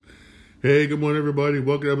Hey, good morning, everybody.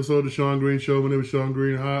 Welcome to episode of the Sean Green Show. My name is Sean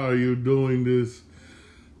Green. How are you doing this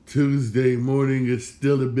Tuesday morning? It's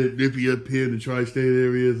still a bit nippy up here in the tri-state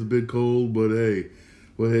area. It's a bit cold, but hey,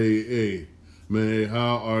 man,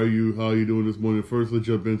 how are you? How are you doing this morning? First, let's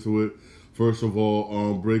jump into it. First of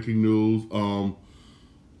all, breaking news.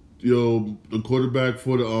 The quarterback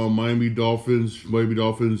for the Miami Dolphins,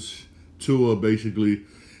 Tua, basically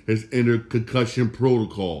has entered concussion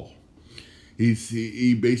protocol.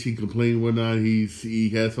 He basically complained one night. He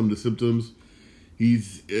had some of the symptoms.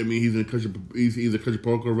 He's in a concussion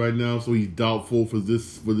protocol right now, so he's doubtful for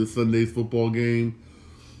this Sunday's football game.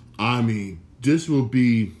 This will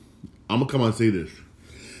be. I'm gonna come out and say this.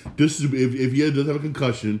 This is if he does have a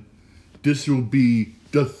concussion, this will be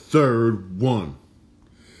the third one.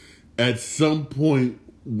 At some point,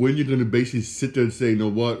 when you're gonna basically sit there and say, you know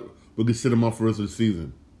what, we're gonna sit him out for the rest of the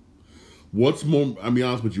season. What's more? I'll be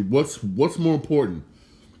honest with you. What's more important?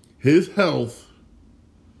 His health,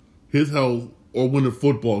 or winning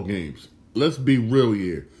football games. Let's be real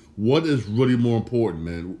here. What is really more important,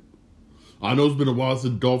 man? I know it's been a while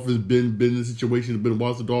since the Dolphins been in this situation. It's been a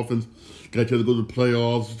while since the Dolphins got a chance to go to the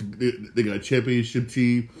playoffs. They got a championship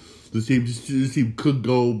team. This team could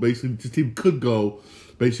go basically to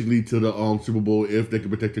the Super Bowl if they can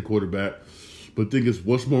protect their quarterback. But the thing is,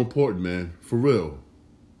 what's more important, man? For real.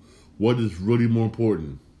 What is really more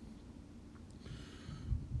important?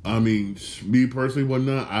 Me personally,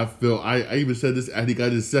 whatnot, I feel, I even said this, I think I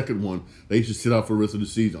did the second one, they should sit out for the rest of the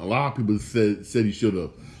season. A lot of people said he should have,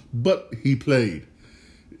 but he played.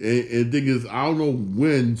 And the thing is, I don't know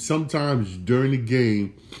when, sometimes during the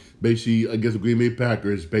game, basically against the Green Bay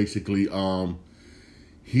Packers, basically,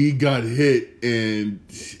 he got hit, and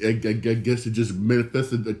I guess it just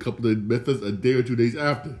manifested a day or 2 days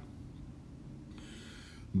after.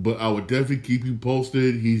 But I would definitely keep you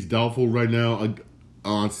posted. He's doubtful right now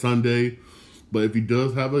on Sunday. But if he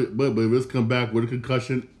does have if it's come back with a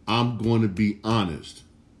concussion, I'm going to be honest.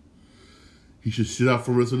 He should sit out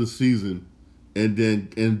for the rest of the season and then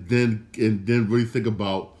really think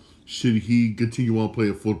about, should he continue on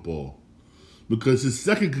playing football? Because his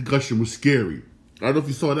second concussion was scary. I don't know if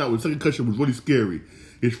you saw that one. His second concussion was really scary.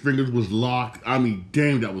 His fingers was locked.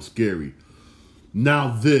 Damn, that was scary.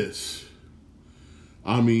 Now this.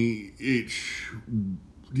 Here's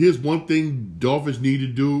one thing Dolphins need to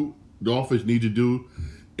do.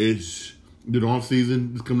 Is the off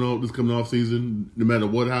season. This coming off season. No matter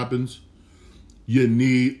what happens, you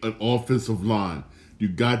need an offensive line. You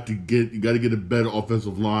got to get a better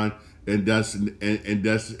offensive line, and that's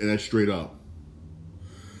straight up.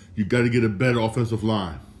 You got to get a better offensive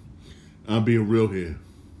line. I'm being real here.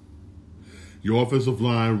 Your offensive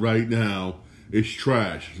line right now is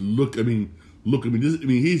trash. Look,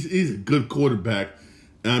 he's a good quarterback.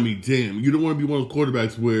 Damn, you don't want to be one of those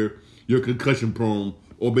quarterbacks where you're concussion prone,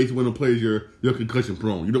 or basically when the players you're concussion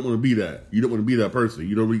prone. You don't want to be that. You don't want to be that person.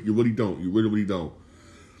 You really don't. You really don't.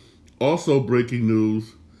 Also, breaking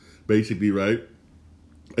news, basically, right?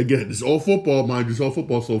 Again, this is all football, mind you. It's all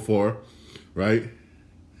football so far, right?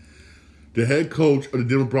 The head coach of the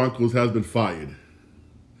Denver Broncos has been fired.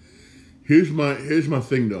 Here's my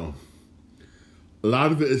thing, though. A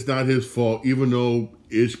lot of it is not his fault, even though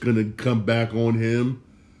it's going to come back on him.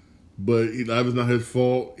 But a lot of it's not his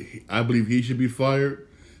fault. I believe he should be fired.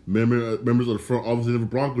 Members of the front office of the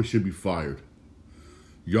Broncos should be fired.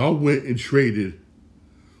 Y'all went and traded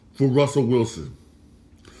for Russell Wilson.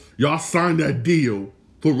 Y'all signed that deal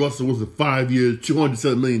for Russell Wilson, 5 years,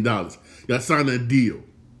 $207 million. Y'all signed that deal.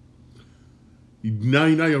 Now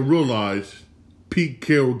you realize Pete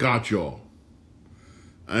Carroll got y'all.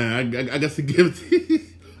 I got to give it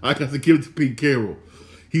to Pete Carroll.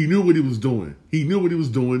 He knew what he was doing.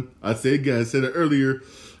 I say again. I said it earlier.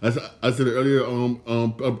 I said it earlier on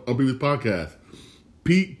previous podcast.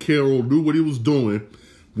 Pete Carroll knew what he was doing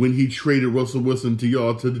when he traded Russell Wilson to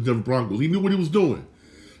the Denver Broncos. He knew what he was doing.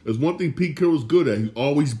 There's one thing Pete Carroll's good at. He's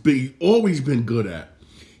always been good at.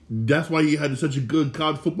 That's why he had such a good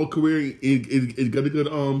college football career. He got a good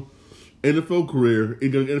NFL career. He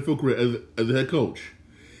got an NFL career as a head coach.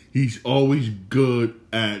 He's always good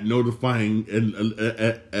at notifying and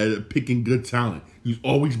at picking good talent. He's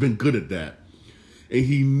always been good at that. And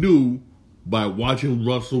he knew by watching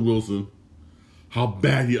Russell Wilson how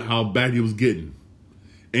bad he was getting.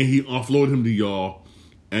 And he offloaded him to y'all.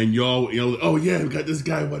 And y'all, oh yeah, we got this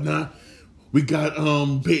guy, whatnot. We got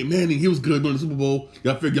Peyton Manning. He was good during the Super Bowl.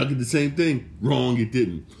 Y'all figured y'all get the same thing. Wrong, you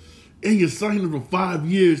didn't. And you signed him for 5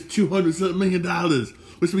 years, $200 million,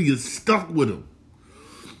 which means you're stuck with him.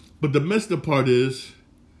 But the messed up part is,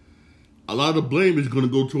 a lot of blame is going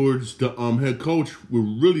to go towards the head coach. We're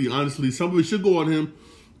really, honestly, some of it should go on him,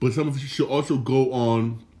 but some of it should also go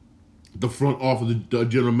on the front office, the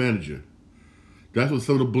general manager. That's what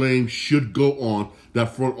some of the blame should go on,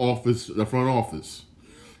 that front office. The front office.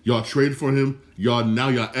 Y'all traded for him. Y'all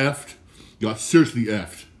effed. Y'all seriously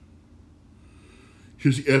effed.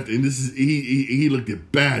 Seriously effed. And this is he looked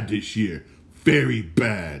at bad this year. Very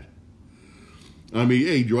bad. I mean,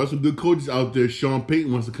 hey, there are some good coaches out there. Sean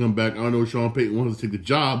Payton wants to come back. I know Sean Payton wants to take the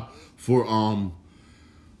job for Denver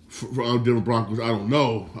Broncos. I don't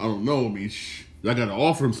know. I mean, I got to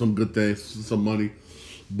offer him some good things, some money.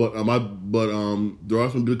 But there are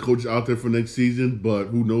some good coaches out there for next season. But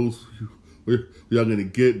who knows who y'all gonna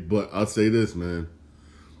get? But I'll say this, man.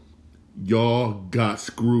 Y'all got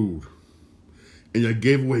screwed, and y'all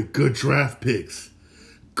gave away good draft picks.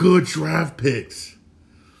 Good draft picks.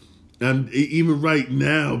 And even right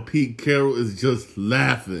now, Pete Carroll is just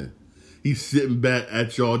laughing. He's sitting back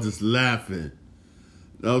at y'all just laughing.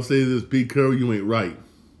 I'll say this, Pete Carroll, you ain't right.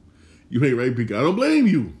 You ain't right, Pete Carroll. I don't blame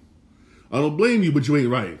you. But you ain't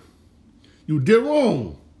right. You did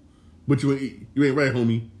wrong. But you ain't right,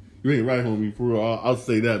 homie. You ain't right, homie. For real, I'll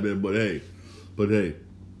say that, man. But hey,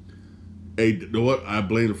 you know what? I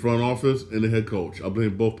blame the front office and the head coach. I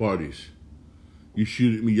blame both parties. Y'all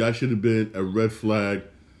should have been a red flag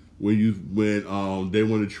when they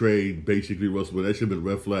want to trade basically Russell. That should have been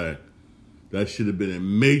a red flag. That should have been a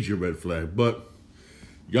major red flag. But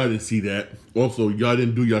y'all didn't see that. Also, y'all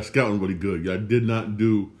didn't do y'all scouting really good. Y'all did not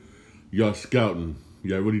do y'all scouting.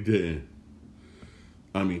 Y'all really didn't.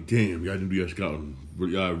 I mean, damn, y'all didn't do y'all scouting.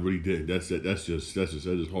 Y'all really did. That's just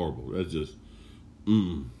horrible. That's just,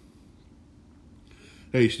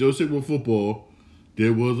 Hey, still sticking with football.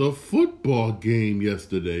 There was a football game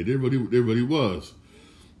yesterday. There really was.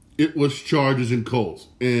 It was Chargers and Colts.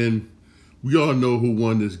 And we all know who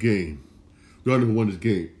won this game.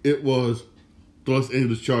 It was the Los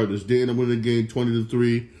Angeles Chargers. They ended up winning the game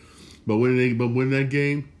 20-3. But winning that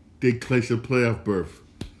game, they clinched a playoff berth.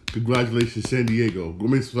 Congratulations, San Diego.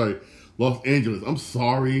 Los Angeles. I'm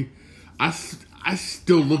sorry. I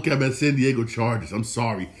still look at them as San Diego Chargers. I'm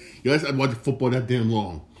sorry. You guys, I've watched football that damn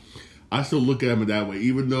long. I still look at them that way,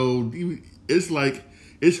 even though it's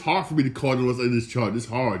hard for me to call the Los Angeles Chargers.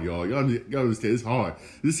 It's hard, y'all. Y'all understand? It's hard.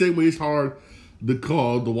 The same way it's hard to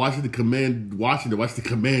call the Washington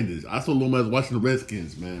Commanders. I saw Lomas watching the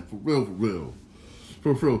Redskins, man. For real.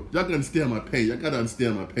 For real. Y'all gotta understand my pain.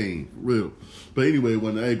 For real. But anyway,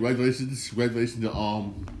 congratulations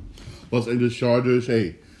to Los Angeles Chargers.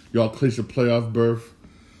 Hey, y'all clinched a playoff berth.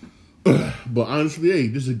 But honestly, hey,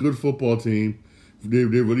 this is a good football team. There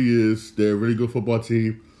really is. They're a really good football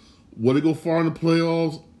team. Will they go far in the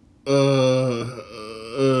playoffs?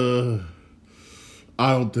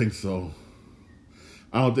 I don't think so.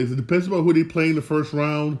 It depends on who they play in the first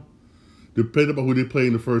round.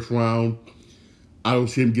 I don't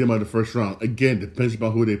see them getting out of the first round. Again, depends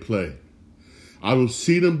on who they play. I don't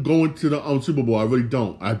see them going to the Super Bowl. I really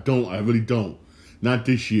don't. I really don't. Not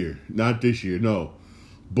this year. No.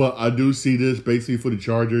 But I do see this basically for the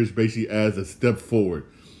Chargers basically as a step forward.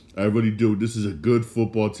 I really do. This is a good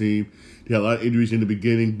football team. They had a lot of injuries in the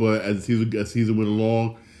beginning, but as the season went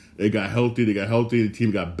along, they got healthy. The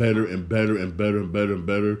team got better and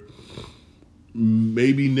better.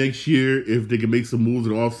 Maybe next year, if they can make some moves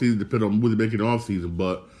in the offseason, depending on what they make in the offseason.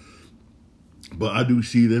 But I do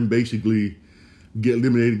see them basically get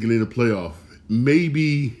eliminated, get in the playoff.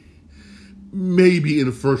 Maybe in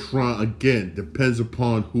the first round. Again, depends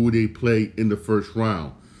upon who they play in the first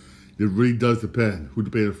round. It really does depend who they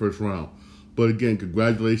play in the first round. But again,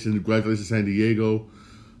 congratulations, San Diego.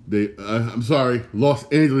 Los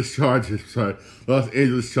Angeles Chargers. Congratulations, Los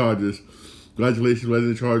Angeles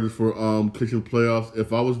Chargers for clinching the playoffs.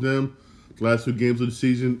 If I was them, the last 2 games of the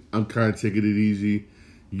season, I'm kind of taking it easy.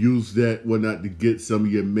 Use that whatnot to get some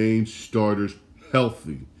of your main starters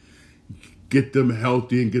healthy. Get them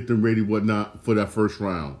healthy and get them ready, whatnot, for that first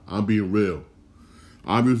round. I'm being real.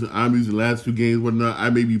 I'm using the last 2 games, whatnot. I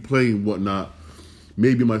may be playing, whatnot.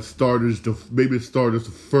 Maybe my starters, the first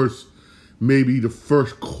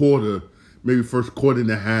quarter, maybe first quarter and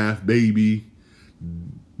a half, maybe.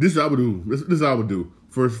 This is what I would do.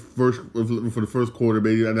 First for the first quarter,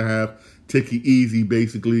 maybe and a half. Take it easy,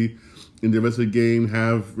 basically. In the rest of the game,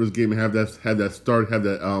 have that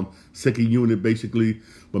second unit, basically.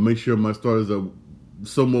 But make sure my starters are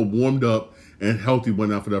somewhat warmed up and healthy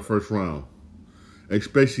when out for that first round.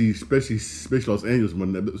 Especially Los Angeles,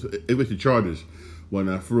 especially Chargers, when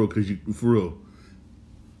not for real,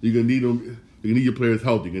 you're gonna need them. You need your players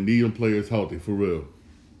healthy. You're gonna need them players healthy for real.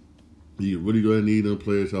 You're really gonna need them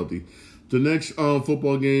players healthy. The next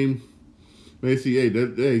football game, basically,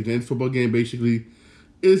 the next football game basically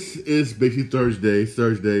It's basically Thursday. It's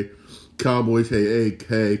Thursday. Cowboys. Hey,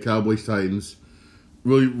 Cowboys Titans.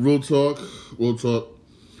 Really, real talk.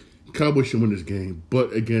 Cowboys should win this game,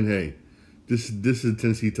 but again, hey, this is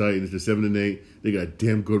Tennessee Titans. They're 7-8. They got a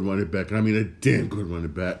damn good running back. I mean, a damn good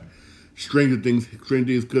running back. Stranger things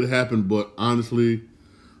could happen, but honestly,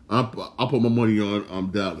 I'll put my money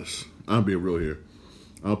on Dallas. I'm being real here.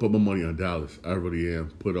 I'll put my money on Dallas. I really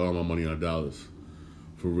am. Put all my money on Dallas,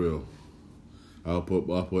 for real. I'll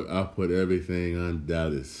put everything on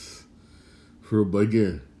Dallas. But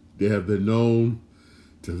again, they have been known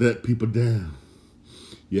to let people down.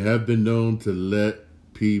 You have been known to let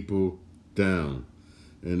people down,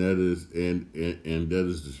 and that's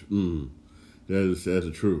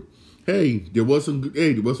the truth. Hey, there was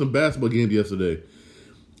some basketball games yesterday.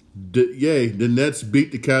 The Nets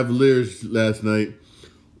beat the Cavaliers last night,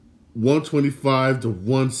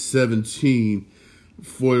 125-117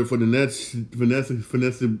 for the Nets.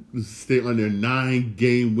 To stay on their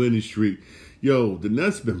 9-game winning streak. Yo, the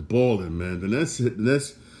Nets been balling, man. The Nets.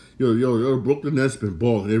 Brooklyn Nets been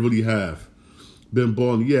balling. They really have been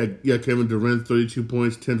balling. Yeah. Kevin Durant, 32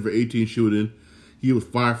 points, 10 for 18 shooting. He was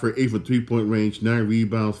 5 for 8 from 3-point range, 9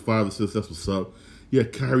 rebounds, 5 assists. That's what's up. Yeah,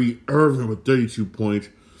 Kyrie Irving with 32 points,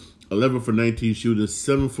 11 for 19 shooting,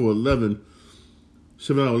 7 out of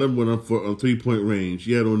 11 went up for 3-point range.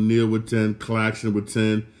 You had O'Neal with 10, Claxton with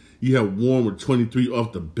 10. You had Warren with 23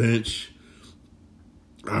 off the bench.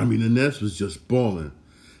 I mean, the Nets was just balling.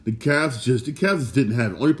 The Cavs just didn't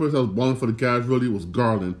have it. Only person that was balling for the Cavs really was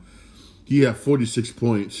Garland. He had 46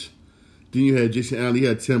 points. Then you had Jason Allen. He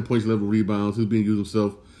had 10 points, 11 rebounds. He was being used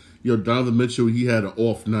himself. Donovan Mitchell, he had an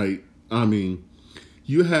off night. I mean,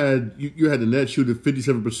 you had the Nets shooting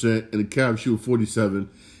 57% and the Cavs shooting 47%.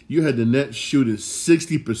 You had the Nets shooting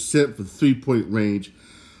 60% for 3-point range,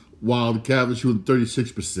 while the Cavs shooting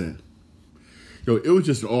 36%. It was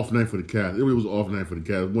just an off night for the Cavs. It really was an off night for the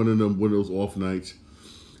Cavs. One of those off nights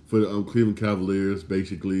for the Cleveland Cavaliers,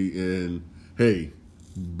 basically. And hey,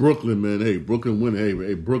 Brooklyn, man. Hey, Brooklyn win. Hey,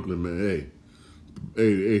 Brooklyn, man.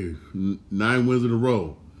 Hey, 9 wins in a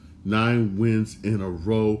row. 9 wins in a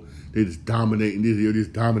row. They just dominating. They're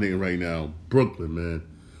just dominating right now. Brooklyn, man.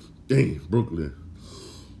 Dang, Brooklyn.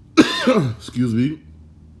 Excuse me.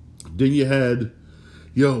 Then you had,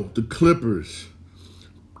 the Clippers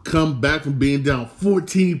come back from being down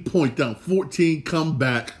 14 points, come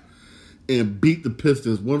back and beat the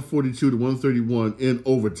Pistons 142-131 in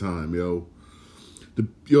overtime, The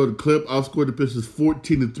Clip outscored the Pistons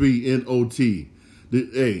 14-3 in OT.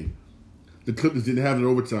 The Clippers didn't have it in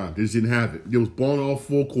overtime. They just didn't have it. It was balling all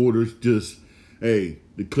 4 quarters. The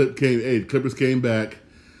Clippers came back.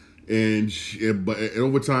 But in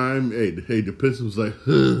overtime, the Pistons was like,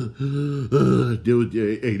 there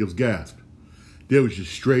was gasped. They was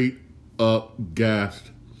just straight up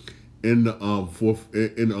gasped in the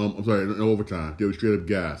in overtime. They were straight up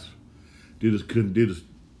gasped. They just couldn't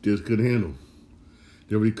handle.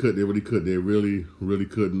 They really couldn't. They really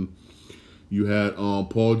couldn't. You had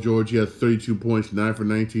Paul George. He had 32 points, 9 for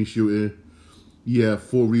 19 shooting. He had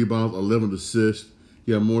 4 rebounds, 11 assists.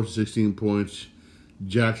 He had more than 16 points.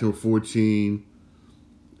 Jackson with 14.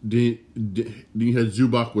 Then you had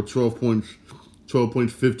Zubac with 12 points,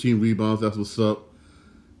 15 rebounds. That's what's up.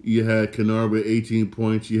 You had Kennard with 18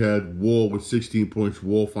 points. You had Wall with 16 points.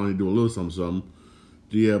 Wall finally doing a little something.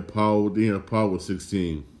 Then you had Powell with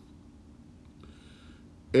 16.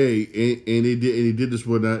 They did this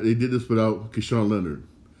without Keshawn Leonard.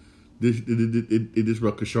 They did this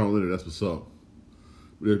without Keshawn Leonard. That's what's up.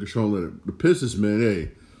 Keshawn Leonard. The Pistons, man.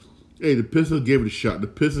 Hey, the Pistons gave it a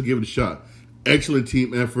shot. Excellent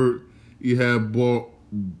team effort. You had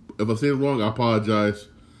if I say it wrong, I apologize.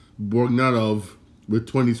 Bogdanov with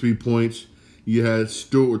 23 points. You had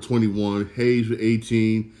Stewart with 21, Hayes with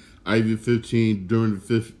 18, Ivy with 15, Duran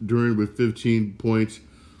with 15 points,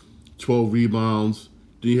 12 rebounds.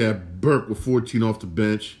 Then you had Burke with 14 off the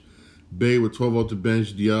bench, Bay with 12 off the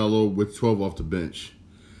bench, Diallo with 12 off the bench.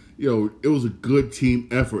 It was a good team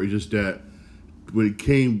effort. It's just that when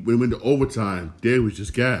it went to overtime, they was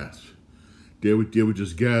just gassed. They were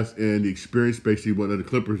just gassed, and the experience basically went. The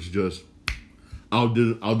Clippers just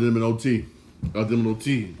outdid them in OT.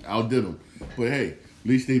 Outdid them. But hey, at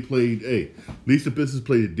least they played. At least the Pistons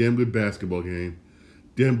played a damn good basketball game.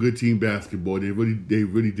 Damn good team basketball. They really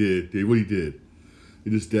did. It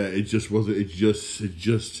just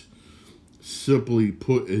simply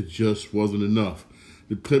put, it just wasn't enough.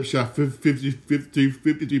 The Clips shot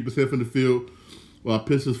 53% from the field, while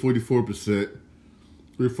Pistons 44%.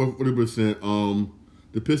 40%.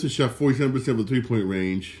 The Pistons shot 47% from the 3-point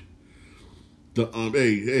range. The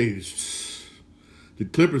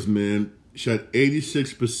Clippers, man, shot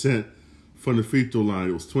 86% from the free throw line.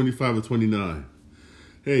 It was 25 or 29.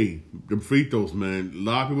 Hey, them free throws, man. A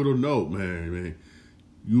lot of people don't know, man.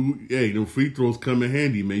 Them free throws come in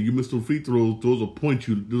handy, man. You miss them free throws, those are points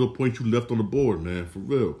you left on the board, man. For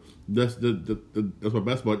real. That's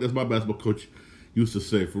my basketball coach used to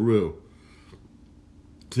say, for real.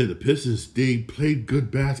 Say the Pistons, they played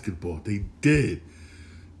good basketball. They did.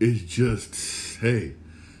 It's just, the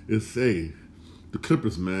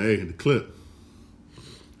Clippers, man. The Clippers,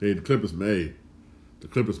 man. The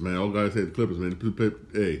Clippers, man. All guys say the Clippers, man.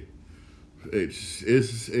 This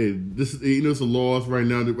is it's a loss right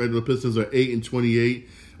now. The Pistons are 8-28.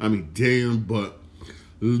 I mean, damn, but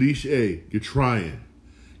at least, you're trying.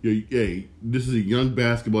 This is a young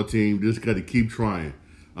basketball team. They just got to keep trying.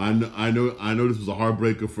 I know. This was a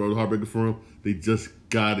heartbreaker for them. They just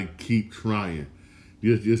got to keep trying.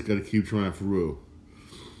 You just got to keep trying for real.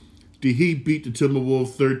 The Heat beat the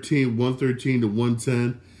Timberwolves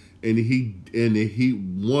 113-110, and the Heat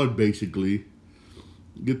won basically.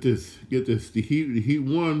 Get this. The Heat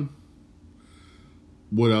won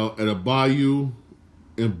without Adebayo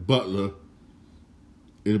and Butler.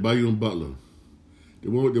 They won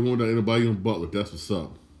without Adebayo and Butler. That's what's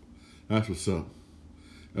up. That's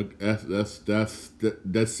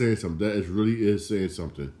saying something. That really is saying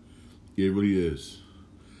something. Yeah, it really is.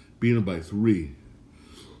 Beating them by 3.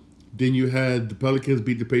 Then you had the Pelicans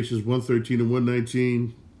beat the Pacers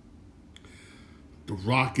 113-119. The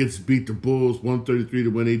Rockets beat the Bulls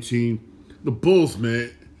 133-118. The Bulls,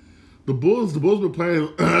 man. The Bulls been playing.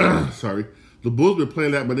 Sorry, the Bulls been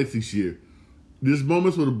playing like my next this year. There's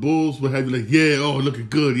moments where the Bulls will have you like, looking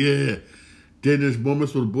good, yeah. Then there's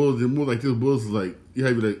moments where the Bulls, they move like this. The Bulls is like, you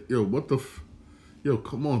have you like, what the,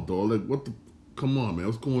 come on, dog, like come on, man,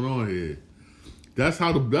 what's going on here? That's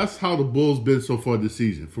how the Bulls been so far this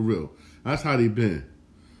season, for real. That's how they been.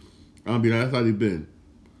 That's how they been.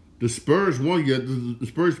 The Spurs won yet. The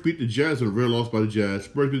Spurs beat the Jazz in a rare loss by the Jazz.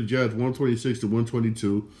 Spurs beat the Jazz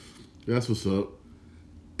 126-122. That's what's up.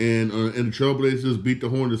 And the Trailblazers beat the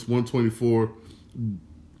Hornets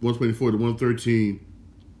 124-113.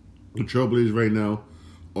 The Trailblazers right now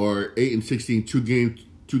are 8-16,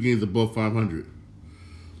 two games above 500.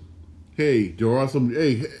 There are some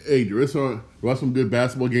good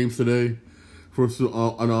basketball games today. First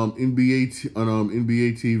on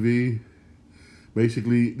NBA TV.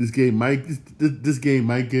 Basically, this game might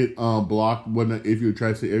get blocked whatnot if you're a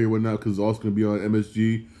tri-state area whatnot because it's also going to be on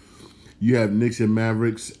MSG. You have Knicks and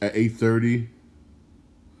Mavericks at 8:30.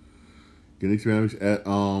 Knicks and Mavericks at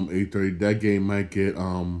 8:30. That game might get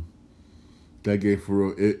that game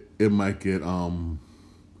for real. It might get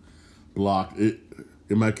blocked. It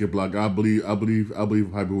might get blocked. I believe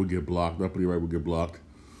Hyper will get blocked. I believe Hyper will get blocked.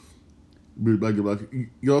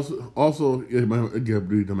 You also it might get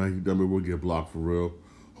will get blocked for real.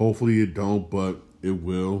 Hopefully it don't, but it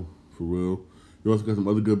will for real. You also got some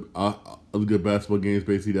other good basketball games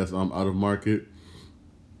basically that's out of market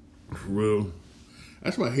for real.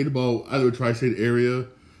 That's what I hate about either tri-state area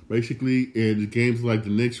basically, and the games like the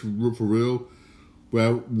Knicks for real,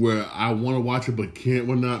 where I want to watch it but can't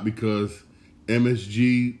whatnot because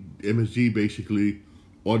MSG basically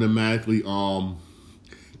automatically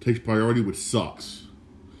takes priority, which sucks.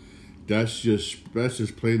 That's just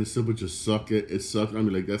plain and simple. Just suck it. It sucks. I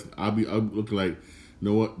mean, like I'm looking like, you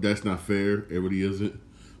know what? That's not fair. It really isn't.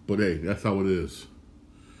 But hey, that's how it is.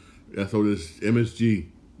 That's how it is. MSG,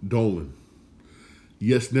 Dolan,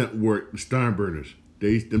 Yes Network, the Steinburners.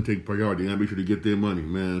 Them take priority. And I make sure to get their money.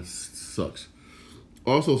 Man, it sucks.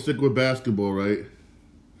 Also, stick with basketball, right?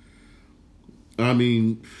 I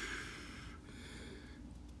mean,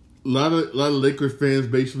 a lot of Lakers fans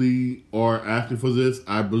basically are asking for this.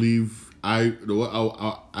 I believe I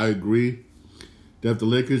agree that if the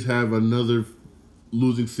Lakers have another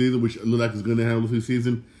losing season, which looks like it's going to have a losing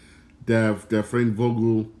season, that Frank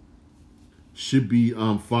Vogel should be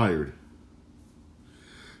fired.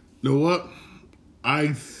 You know what?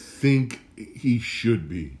 I think he should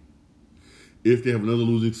be. If they have another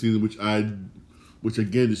losing season, which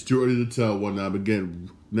again is too early to tell. Whatnot.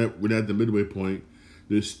 Again, we're not at the midway point.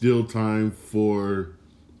 There's still time for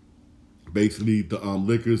basically the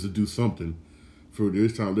Lakers to do something.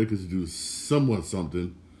 There's time Lakers to do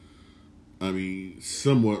something. I mean,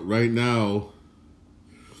 somewhat. Right now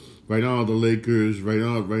the Lakers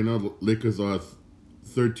are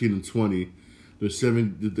 13-20. They're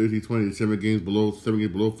 13-20. 7 games below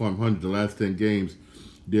 500. The last 10 games,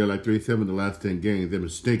 they're like 37. The last 10 games, they've been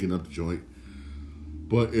stinking up the joint.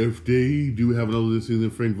 But if they do have another this season,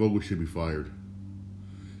 Frank Vogel should be fired.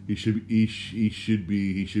 He should be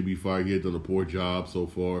fired. He has done a poor job so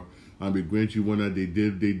far. I mean, grant you one that they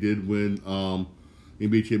did win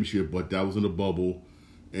NBA championship, but that was in a bubble.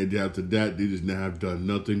 And after that, they just have done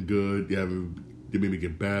nothing good. They been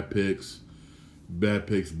making bad picks, bad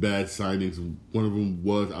signings. One of them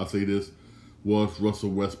was, I'll say this, was Russell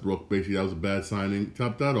Westbrook. Basically, that was a bad signing.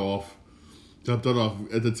 Top that off. At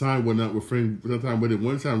the time when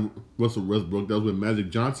one time Russell Westbrook, that was when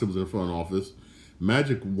Magic Johnson was in the front office.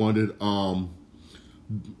 Magic wanted DeRozan,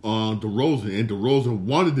 and DeRozan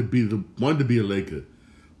wanted to be a Laker,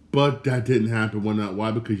 but that didn't happen.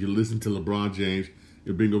 Why? Because you listen to LeBron James,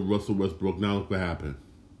 you bring up Russell Westbrook. Now look what happened.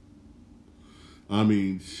 I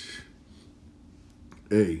mean,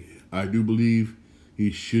 hey, I do believe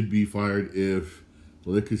he should be fired if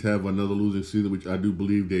the Lakers have another losing season, which I do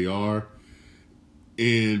believe they are.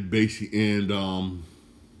 And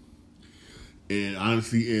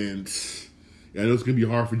honestly, I know it's gonna be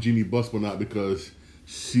hard for Jeannie Buss, but not because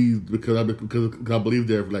I believe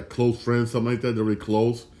they're like close friends, something like that. They're really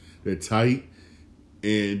close, they're tight,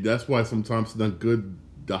 and that's why sometimes it's not good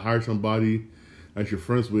to hire somebody that you're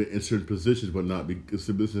friends with in certain positions, but not because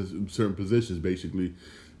in certain positions, basically,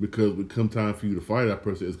 because when come time for you to fire that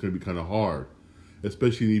person, it's gonna be kind of hard,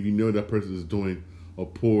 especially if you know that person is doing a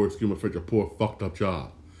poor fucked up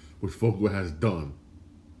job, which Vogel has done.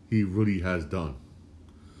 He really has done.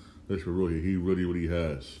 That's really, he really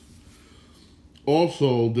has.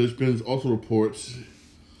 Also, there's been reports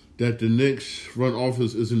that the Knicks front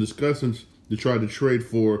office is in discussions to try to trade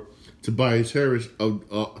for Tobias Harris of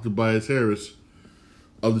the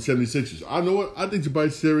 76ers. I know what I think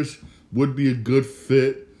Tobias Harris would be a good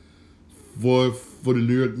fit for the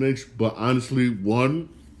New York Knicks, but honestly,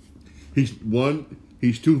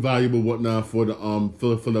 he's too valuable, whatnot, for the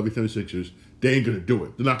Philadelphia 76ers. They ain't gonna do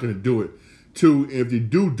it. They're not gonna do it. Two, if they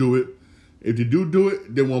do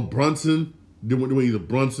it, they want Brunson. They want either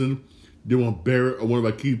Brunson, they want Barrett, or one of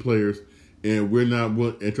our key players, and we're not.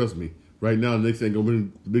 And trust me, right now, the Knicks ain't gonna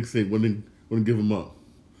win. The Knicks ain't going to give them up.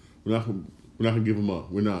 We're not gonna give them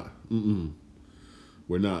up. We're not.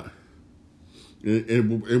 We're not.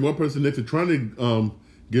 And one person Knicks are trying to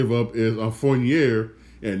give up is Fournier.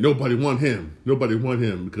 And nobody want him.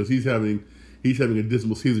 Because he's having a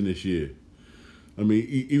dismal season this year. I mean,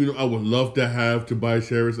 even though I would love to have Tobias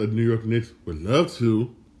Harris of the New York Knicks, would love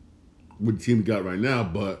to, with the team we got right now,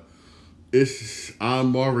 but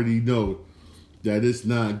I'm already know that it's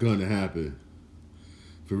not gonna happen.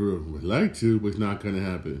 For real, would like to, but it's not gonna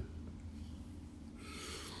happen.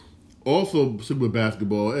 Also, similar with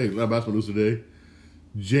basketball. Hey, a lot of basketball news today.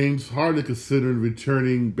 James Harden considering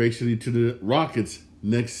returning basically to the Rockets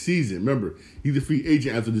next season. Remember, he's a free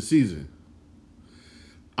agent after the season.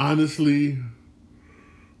 Honestly,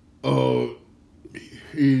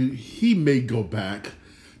 he may go back.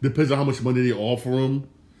 Depends on how much money they offer him.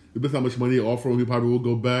 He probably will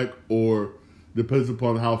go back, or depends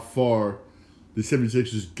upon how far the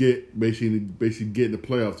 76ers get, basically get in the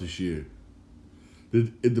playoffs this year.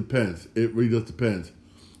 It depends. It really does depend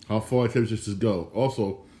how far the 76ers go.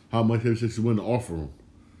 Also, how much 76ers win to offer him.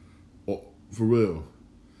 For real.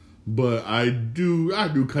 But I do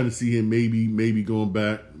kind of see him maybe going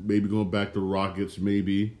back to the Rockets,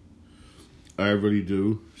 maybe. I really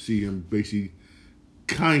do see him basically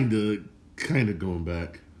kind of going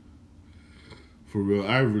back. For real,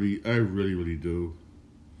 I really do.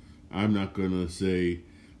 I'm not gonna say,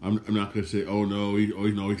 oh no,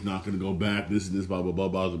 he's not gonna go back. This and this, blah blah blah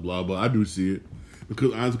blah blah blah. I do see it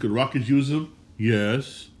because honestly, could Rockets use him?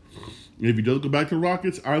 Yes. And if he does go back to the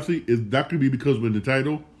Rockets, honestly, that could be because we're in the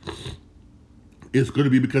title. It's going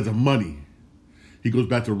to be because of money. He goes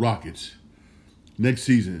back to the Rockets next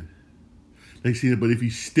season. But if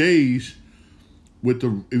he stays with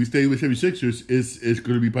 76ers, it's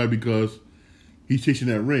going to be probably because he's chasing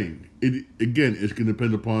that ring. It's going to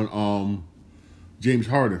depend upon James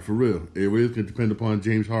Harden, for real. It really is going to depend upon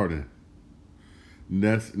James Harden. And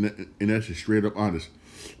that's just straight up honest.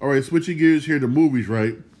 All right, switching gears here to movies,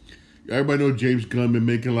 right? Everybody knows James Gunn been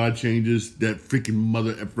making a lot of changes. That freaking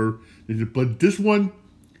mother effer. But this one,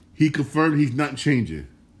 he confirmed he's not changing.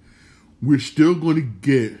 We're still going to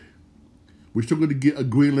get a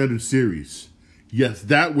Green Lantern series. Yes,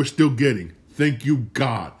 that we're still getting. Thank you,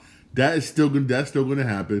 God. That's still going to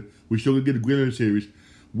happen. We're still going to get a Green Lantern series.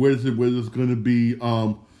 Whether it's going to be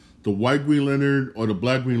the white Green Lantern or the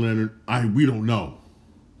black Green Lantern, we don't know.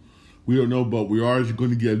 We don't know, but we are going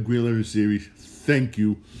to get a Green Lantern series. Thank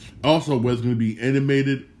you. Also, whether it's going to be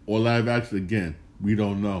animated or live action, again, we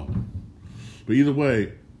don't know. But either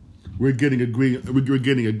way, we're getting a Green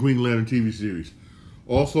Lantern TV series.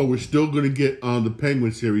 Also, we're still going to get the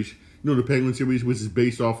Penguin series. You know, the Penguin series, which is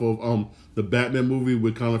based off of the Batman movie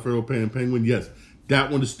with Colin Farrell playing Penguin. Yes, That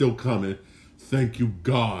one is still coming. Thank you,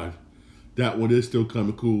 God. That one is still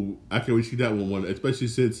coming. Cool. I can't wait to see that one. Especially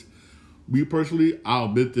since, me personally, I'll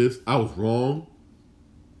admit this, I was wrong.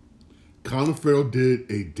 Colin Farrell did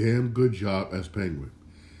a damn good job as Penguin.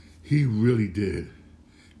 He really did.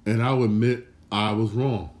 And I'll admit, I was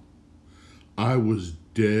wrong. I was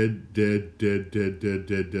dead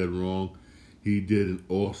wrong. He did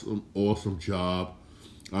an awesome job.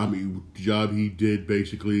 I mean, the job he did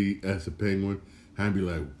basically as a Penguin had me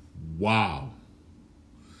like, wow.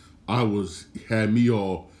 Had me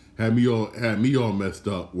all messed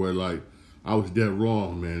up. Where like I was dead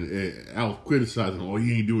wrong, man. And I was criticizing. Oh,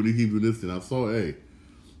 he ain't doing this, and I saw, at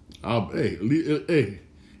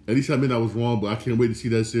least I mean I was wrong. But I can't wait to see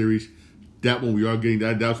that series. That one we are getting.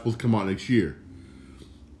 That's supposed to come out next year.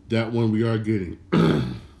 That one we are getting.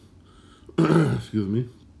 Excuse me.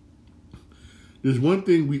 There's one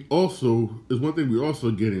thing we also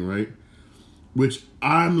getting, right? Which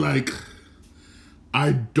I'm like,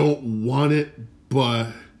 I don't want it, but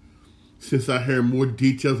since I hear more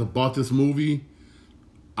details about this movie,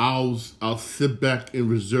 I'll sit back and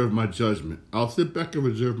reserve my judgment. Okay? I'll sit back and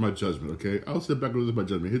reserve my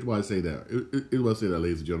judgment. Here's why I say that. Here's why I say that,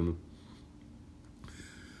 ladies and gentlemen.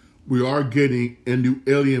 We are getting a new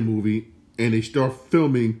Alien movie, and they start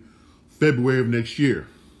filming February of next year.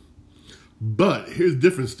 But here's the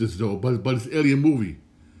difference, but it's an Alien movie.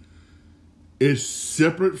 It's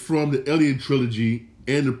separate from the Alien trilogy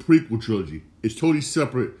and the prequel trilogy. It's totally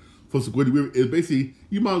separate from Sigourney Weaver. It's basically,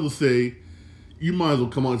 you might as well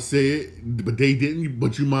come out and say it, but they didn't.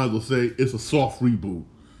 But you might as well say it's a soft reboot.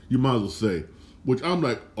 You might as well say, which I'm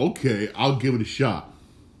like, okay, I'll give it a shot.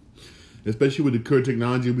 Especially with the current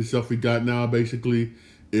technology and stuff we got now, basically,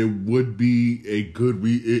 it would be a good.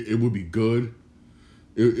 It would be good.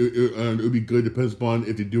 It would be good. Depends upon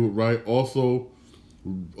if they do it right. Also,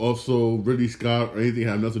 Ridley Scott or anything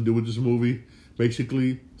have nothing to do with this movie.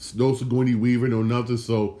 Basically, no Sigourney Weaver, no nothing.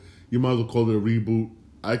 So you might as well call it a reboot.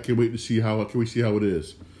 I can't wait to see how it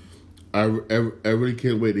is. I really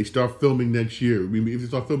can't wait. They start filming next year. I mean, if they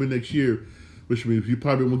start filming next year, which means you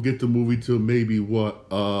probably won't get the movie till maybe winter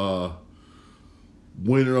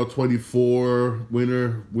of 24,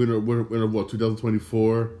 winter what,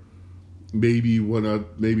 2024, maybe winter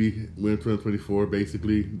 2024.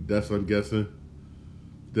 Basically, that's what I'm guessing.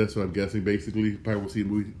 Basically, probably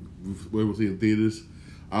we'll see in theaters.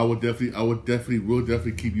 I will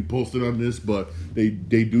definitely keep you posted on this, but they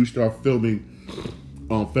do start filming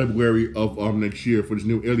February of next year for this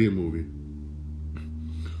new Alien movie.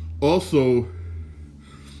 Also,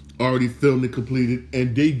 already filmed and completed,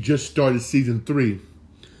 and they just started season 3.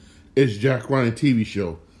 It's Jack Ryan TV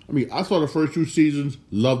show. I mean, I saw the first 2 seasons,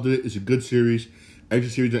 loved it. It's a good series. Extra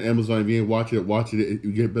series on Amazon. If you ain't watching it.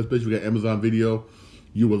 You get, especially if you got Amazon Video,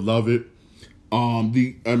 you will love it. Wow,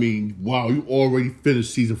 you already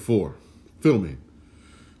finished season 4 filming,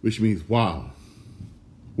 which means wow,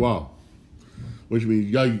 which means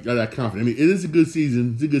y'all got that confidence. I mean, it is a good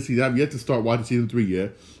season. It's a good season. I've yet to start watching season 3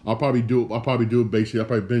 yet. I'll probably do it basically. I'll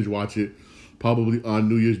probably binge watch it probably on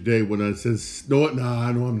New Year's Day when I says, no,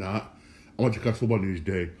 I'm not. I want to catch football New Year's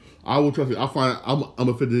Day. I will trust it. I'm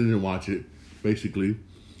gonna fit it in and watch it basically.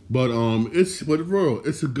 But it's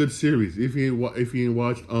a good series. If you ain't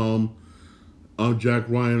watched Jack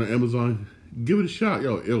Ryan on Amazon, give it a shot.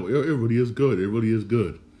 Yo, it really is good. It really is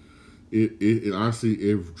good. It honestly,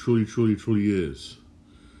 it truly is.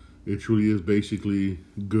 It truly is basically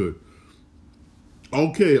good.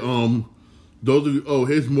 Okay, those of you,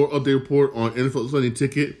 here's more update report on NFL Sunday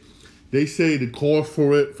Ticket. They say the cost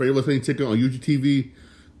for NFL Sunday Ticket on YouTube TV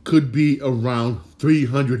could be around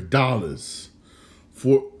 $300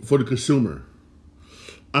 for the consumer.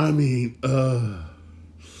 I mean,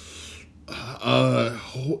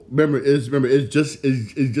 remember, it's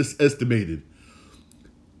just estimated.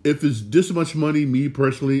 If it's this much money, me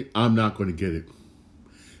personally, I'm not going to get it.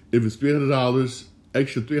 If it's $300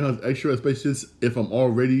 extra, especially if I'm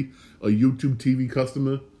already a YouTube TV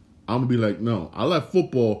customer, I'm gonna be like, no, I like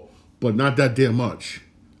football, but not that damn much.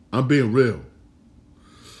 I'm being real.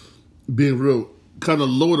 Kind of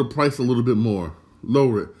lower the price a little bit more.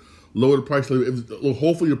 Lower the price a little bit.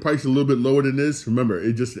 Hopefully the price is a little bit lower than this. Remember,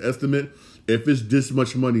 it's just an estimate. If it's this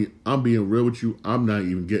much money, I'm being real with you, I'm not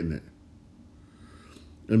even getting it.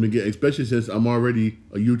 I mean, especially since I'm already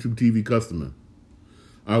a YouTube TV customer.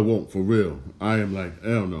 I won't, for real. I am like, I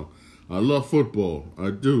don't know. I love football.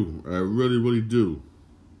 I do. I really, really do.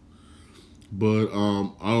 But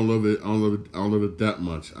I don't love it. I don't love it that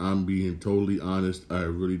much. I'm being totally honest. I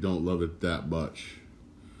really don't love it that much.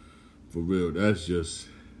 For real. That's just,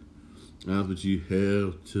 honest with you,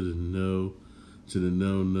 hell to the no, to the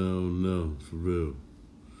no, for real.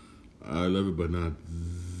 I love it, but not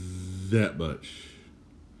that much.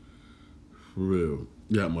 For real.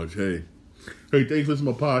 That much. Hey, thanks for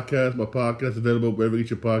listening to my podcast. My podcast is available wherever you get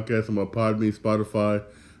your podcast. I'm on Podbean, Spotify,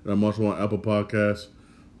 and I'm also on Apple Podcasts.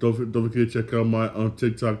 Don't forget to check out my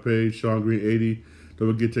TikTok page, Sean Green 80.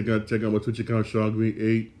 Don't forget to check out my Twitch account, Sean Green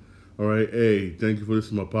 8. All right, hey, thank you for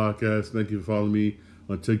listening to my podcast. Thank you for following me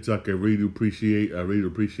on TikTok. I really do appreciate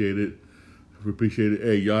it.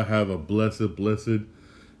 Hey, y'all have a blessed Tuesday.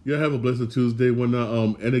 When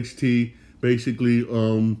NXT basically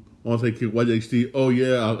on say watch NXT. Oh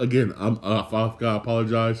yeah, again I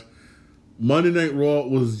apologize. Monday Night Raw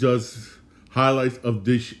was just highlights of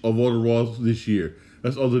all the Raws this year.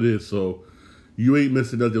 That's all it is. So you ain't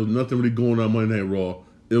missing nothing. There was nothing really going on Monday Night Raw.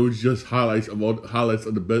 It was just highlights of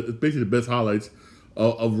the best. It's basically the best highlights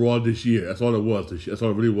of Raw this year. That's all it was. That's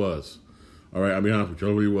all it really was. All right, I'll be honest with you.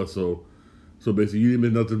 It really was. So basically, you didn't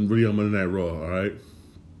miss nothing really on Monday Night Raw. All right.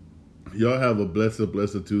 Y'all have a blessed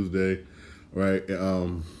Tuesday. All right.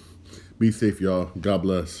 Be safe, y'all. God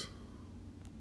bless.